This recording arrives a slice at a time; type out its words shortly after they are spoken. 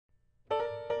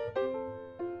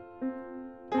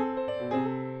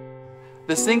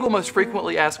The single most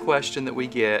frequently asked question that we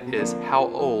get is, how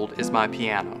old is my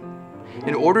piano?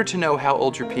 In order to know how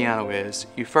old your piano is,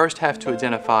 you first have to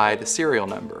identify the serial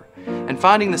number. And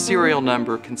finding the serial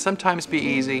number can sometimes be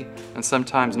easy and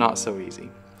sometimes not so easy.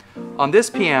 On this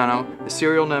piano, the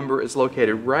serial number is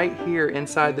located right here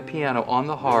inside the piano on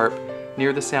the harp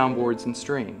near the soundboards and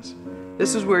strings.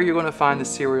 This is where you're going to find the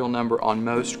serial number on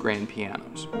most grand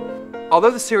pianos.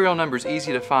 Although the serial number is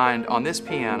easy to find on this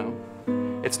piano,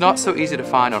 it's not so easy to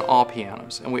find on all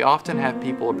pianos, and we often have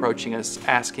people approaching us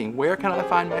asking, where can I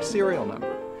find my serial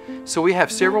number? So we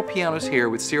have several pianos here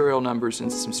with serial numbers in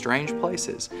some strange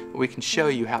places, but we can show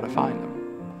you how to find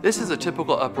them. This is a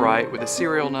typical upright with a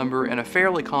serial number in a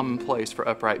fairly common place for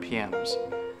upright pianos.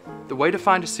 The way to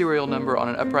find a serial number on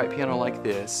an upright piano like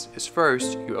this is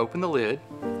first you open the lid,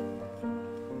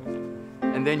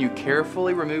 and then you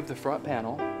carefully remove the front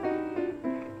panel,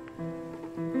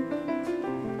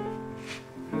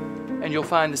 and you'll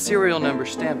find the serial number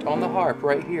stamped on the harp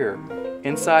right here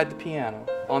inside the piano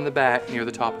on the back near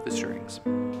the top of the strings.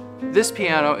 This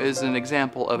piano is an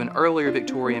example of an earlier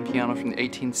Victorian piano from the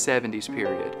 1870s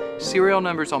period. Serial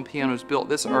numbers on pianos built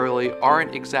this early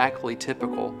aren't exactly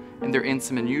typical, and they're in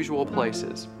some unusual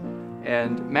places.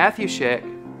 And Matthew Scheck,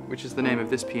 which is the name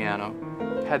of this piano,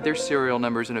 had their serial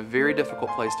numbers in a very difficult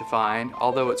place to find,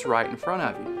 although it's right in front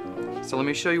of you. So let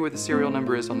me show you where the serial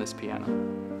number is on this piano.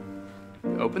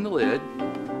 You open the lid,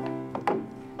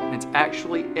 and it's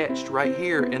actually etched right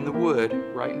here in the wood,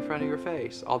 right in front of your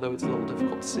face, although it's a little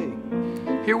difficult to see.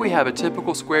 Here we have a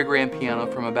typical square grand piano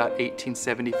from about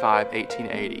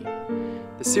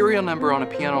 1875-1880. The serial number on a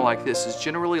piano like this is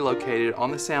generally located on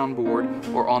the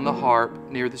soundboard or on the harp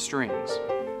near the strings.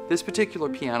 This particular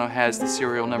piano has the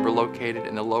serial number located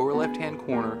in the lower left-hand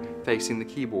corner facing the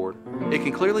keyboard. It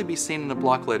can clearly be seen in the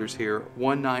block letters here,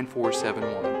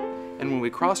 19471. And when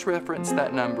we cross-reference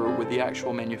that number with the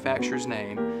actual manufacturer's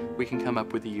name, we can come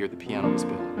up with the year the piano was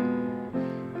built.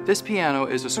 This piano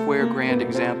is a square grand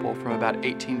example from about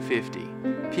 1850.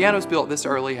 Pianos built this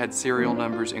early had serial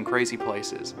numbers in crazy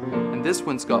places, and this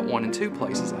one's got one in two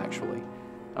places actually.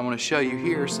 I want to show you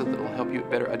here so that it'll help you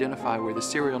better identify where the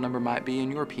serial number might be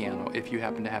in your piano if you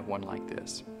happen to have one like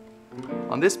this.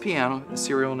 On this piano, the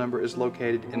serial number is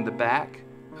located in the back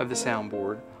of the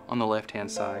soundboard on the left-hand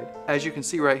side. As you can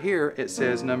see right here, it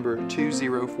says number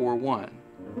 2041.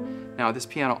 Now this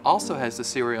piano also has the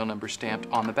serial number stamped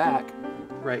on the back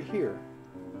right here,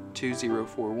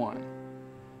 2041.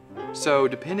 So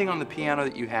depending on the piano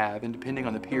that you have and depending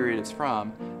on the period it's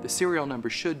from, the serial number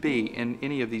should be in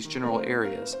any of these general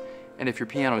areas. And if your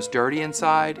piano is dirty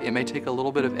inside, it may take a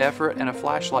little bit of effort and a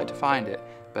flashlight to find it,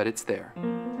 but it's there.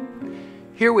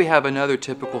 Here we have another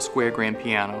typical square grand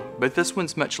piano, but this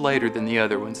one's much later than the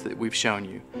other ones that we've shown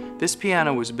you. This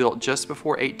piano was built just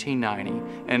before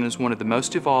 1890 and is one of the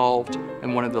most evolved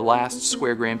and one of the last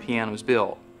square grand pianos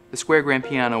built. The square grand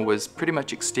piano was pretty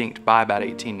much extinct by about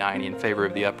 1890 in favor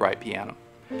of the upright piano.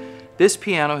 This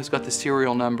piano has got the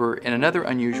serial number in another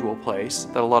unusual place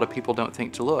that a lot of people don't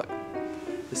think to look.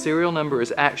 The serial number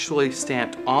is actually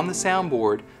stamped on the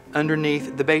soundboard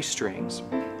underneath the bass strings.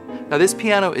 Now this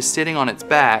piano is sitting on its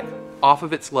back, off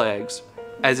of its legs,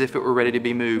 as if it were ready to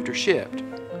be moved or shipped.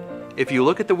 If you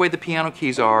look at the way the piano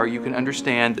keys are, you can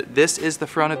understand that this is the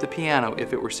front of the piano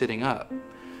if it were sitting up.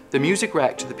 The music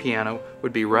rack to the piano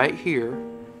would be right here,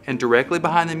 and directly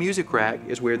behind the music rack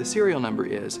is where the serial number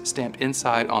is, stamped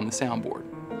inside on the soundboard.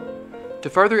 To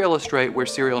further illustrate where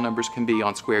serial numbers can be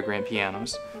on square grand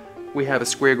pianos, we have a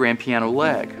square grand piano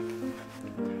leg.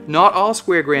 Not all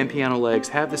square grand piano legs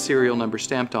have the serial number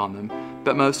stamped on them,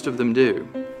 but most of them do.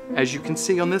 As you can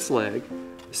see on this leg,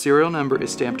 the serial number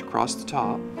is stamped across the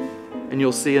top, and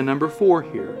you'll see a number 4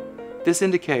 here. This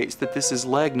indicates that this is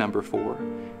leg number 4,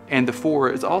 and the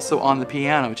 4 is also on the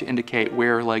piano to indicate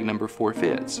where leg number 4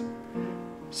 fits.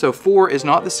 So 4 is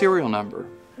not the serial number.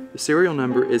 The serial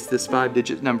number is this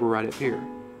 5-digit number right up here.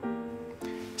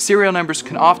 Serial numbers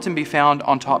can often be found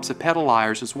on tops of pedal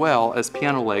lyres as well as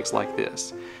piano legs like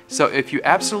this. So if you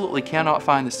absolutely cannot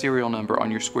find the serial number on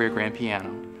your square grand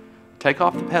piano, take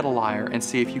off the pedal lyre and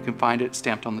see if you can find it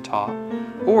stamped on the top.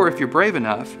 Or if you're brave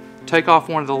enough, take off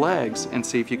one of the legs and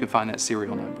see if you can find that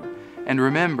serial number. And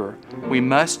remember, we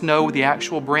must know the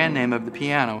actual brand name of the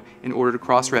piano in order to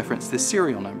cross-reference this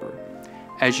serial number.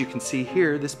 As you can see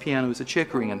here, this piano is a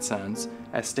Chickering & Sons,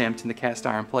 as stamped in the cast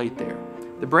iron plate there.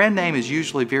 The brand name is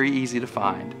usually very easy to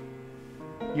find.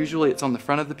 Usually it's on the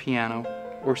front of the piano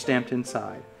or stamped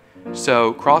inside.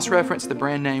 So cross-reference the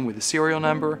brand name with the serial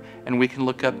number and we can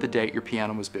look up the date your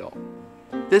piano was built.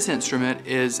 This instrument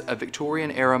is a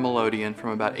Victorian-era melodeon from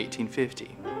about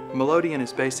 1850. A melodeon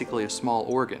is basically a small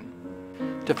organ.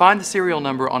 To find the serial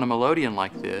number on a melodeon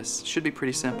like this should be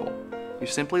pretty simple. You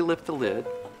simply lift the lid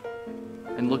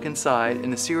and look inside,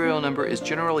 and the serial number is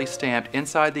generally stamped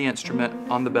inside the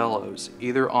instrument on the bellows,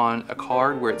 either on a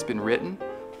card where it's been written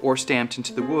or stamped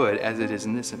into the wood as it is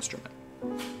in this instrument.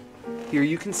 Here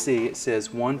you can see it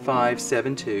says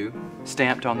 1572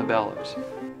 stamped on the bellows.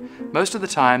 Most of the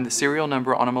time the serial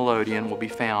number on a melodeon will be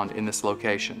found in this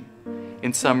location.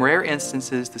 In some rare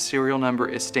instances the serial number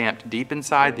is stamped deep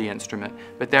inside the instrument,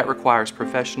 but that requires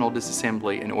professional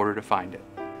disassembly in order to find it.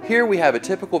 Here we have a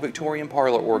typical Victorian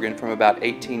parlor organ from about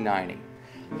 1890.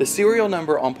 The serial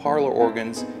number on parlor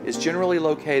organs is generally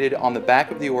located on the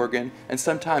back of the organ and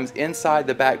sometimes inside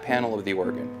the back panel of the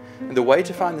organ. And the way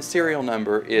to find the serial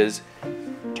number is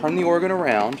turn the organ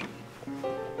around.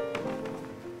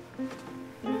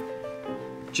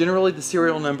 Generally the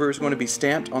serial number is going to be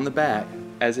stamped on the back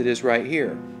as it is right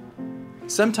here.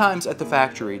 Sometimes at the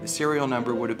factory the serial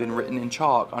number would have been written in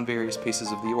chalk on various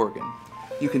pieces of the organ.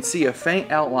 You can see a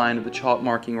faint outline of the chalk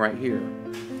marking right here.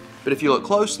 But if you look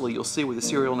closely, you'll see where the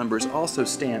serial number is also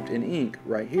stamped in ink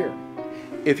right here.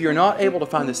 If you're not able to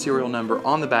find the serial number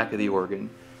on the back of the organ,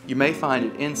 you may find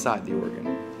it inside the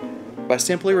organ. By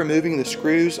simply removing the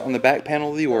screws on the back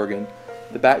panel of the organ,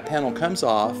 the back panel comes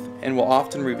off and will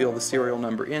often reveal the serial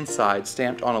number inside,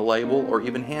 stamped on a label or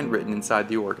even handwritten inside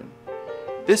the organ.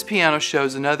 This piano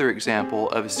shows another example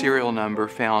of a serial number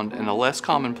found in a less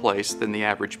common place than the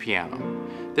average piano.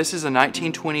 This is a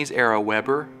 1920s era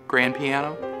Weber grand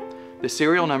piano. The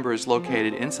serial number is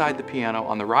located inside the piano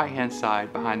on the right hand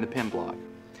side behind the pin block.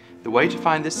 The way to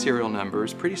find this serial number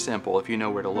is pretty simple if you know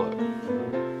where to look.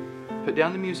 Put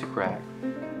down the music rack,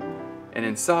 and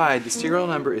inside the serial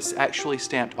number is actually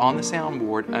stamped on the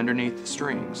soundboard underneath the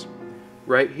strings.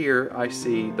 Right here I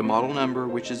see the model number,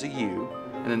 which is a U,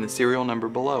 and then the serial number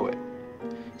below it.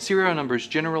 Serial numbers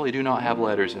generally do not have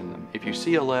letters in them. If you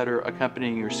see a letter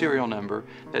accompanying your serial number,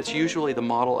 that's usually the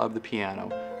model of the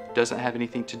piano. It doesn't have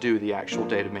anything to do with the actual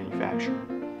date of manufacture.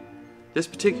 This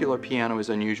particular piano is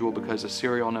unusual because the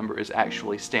serial number is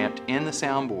actually stamped in the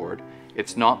soundboard.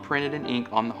 It's not printed in ink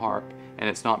on the harp, and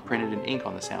it's not printed in ink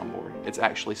on the soundboard. It's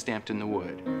actually stamped in the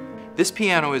wood. This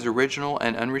piano is original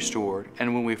and unrestored,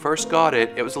 and when we first got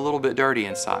it, it was a little bit dirty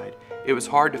inside. It was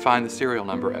hard to find the serial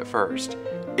number at first.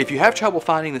 If you have trouble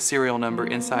finding the serial number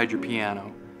inside your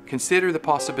piano, consider the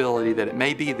possibility that it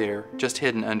may be there, just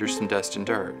hidden under some dust and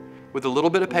dirt. With a little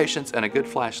bit of patience and a good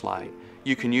flashlight,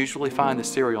 you can usually find the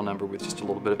serial number with just a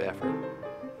little bit of effort.